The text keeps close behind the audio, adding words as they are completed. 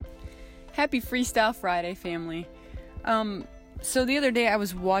Happy Freestyle Friday, family. So the other day I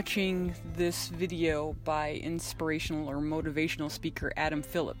was watching this video by inspirational or motivational speaker Adam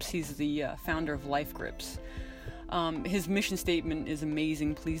Phillips. He's the founder of Life Grips. His mission statement is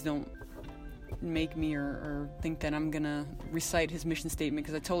amazing. Please don't make me or think that I'm gonna recite his mission statement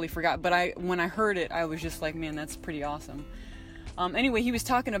because I totally forgot. But when I heard it, I was just like, man, that's pretty awesome. Anyway, he was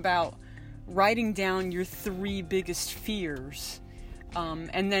talking about writing down your 3 biggest fears.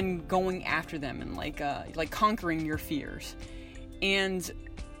 And then going after them and like conquering your fears. And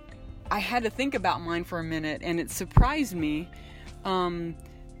I had to think about mine for a minute, and it surprised me.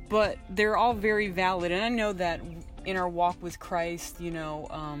 But they're all very valid, and I know that in our walk with Christ,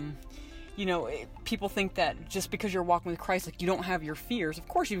 people think that just because you're walking with Christ, like you don't have your fears. Of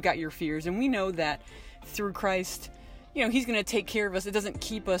course, you've got your fears, and we know that through Christ, He's going to take care of us. It doesn't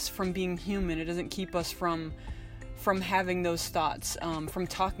keep us from being human. It doesn't keep us from having those thoughts, from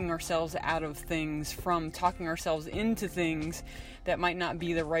talking ourselves out of things, from talking ourselves into things that might not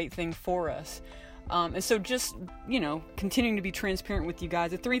be the right thing for us. And so just, continuing to be transparent with you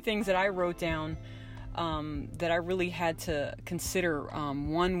guys, the 3 things that I wrote down that I really had to consider.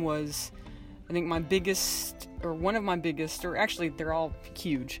 One was, I think one of my biggest, or actually they're all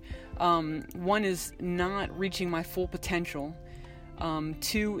huge. One is not reaching my full potential.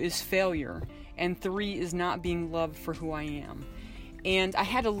 2 is failure. And 3 is not being loved for who I am. And I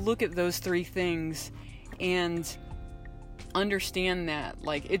had to look at those 3 things and understand that,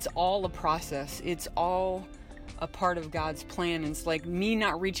 it's all a process. It's all a part of God's plan. And it's like me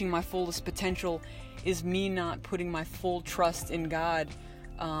not reaching my fullest potential is me not putting my full trust in God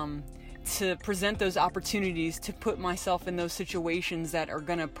to present those opportunities, to put myself in those situations that are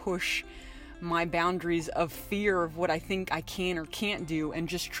going to push my boundaries of fear of what I think I can or can't do, and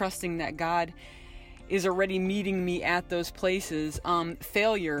just trusting that God is already meeting me at those places.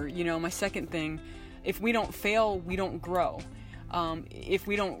 Failure, my second thing, if we don't fail, we don't grow. If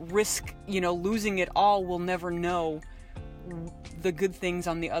we don't risk, losing it all, we'll never know the good things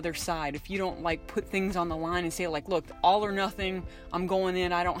on the other side. If you don't put things on the line and say look, all or nothing, I'm going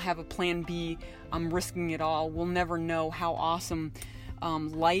in, I don't have a plan B, I'm risking it all, we'll never know how awesome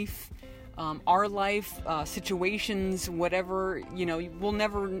life, our life, situations, whatever, we'll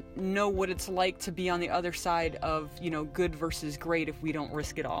never know what it's like to be on the other side of, good versus great if we don't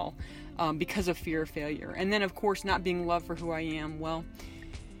risk it all, because of fear of failure. And then, of course, not being loved for who I am. Well,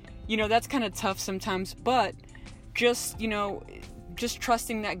 that's kind of tough sometimes, but just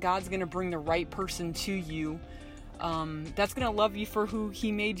trusting that God's going to bring the right person to you, that's going to love you for who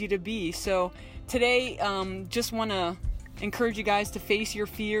He made you to be. So today, just want to encourage you guys to face your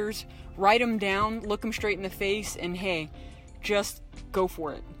fears, write them down, look them straight in the face, and hey, just go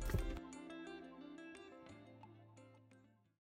for it.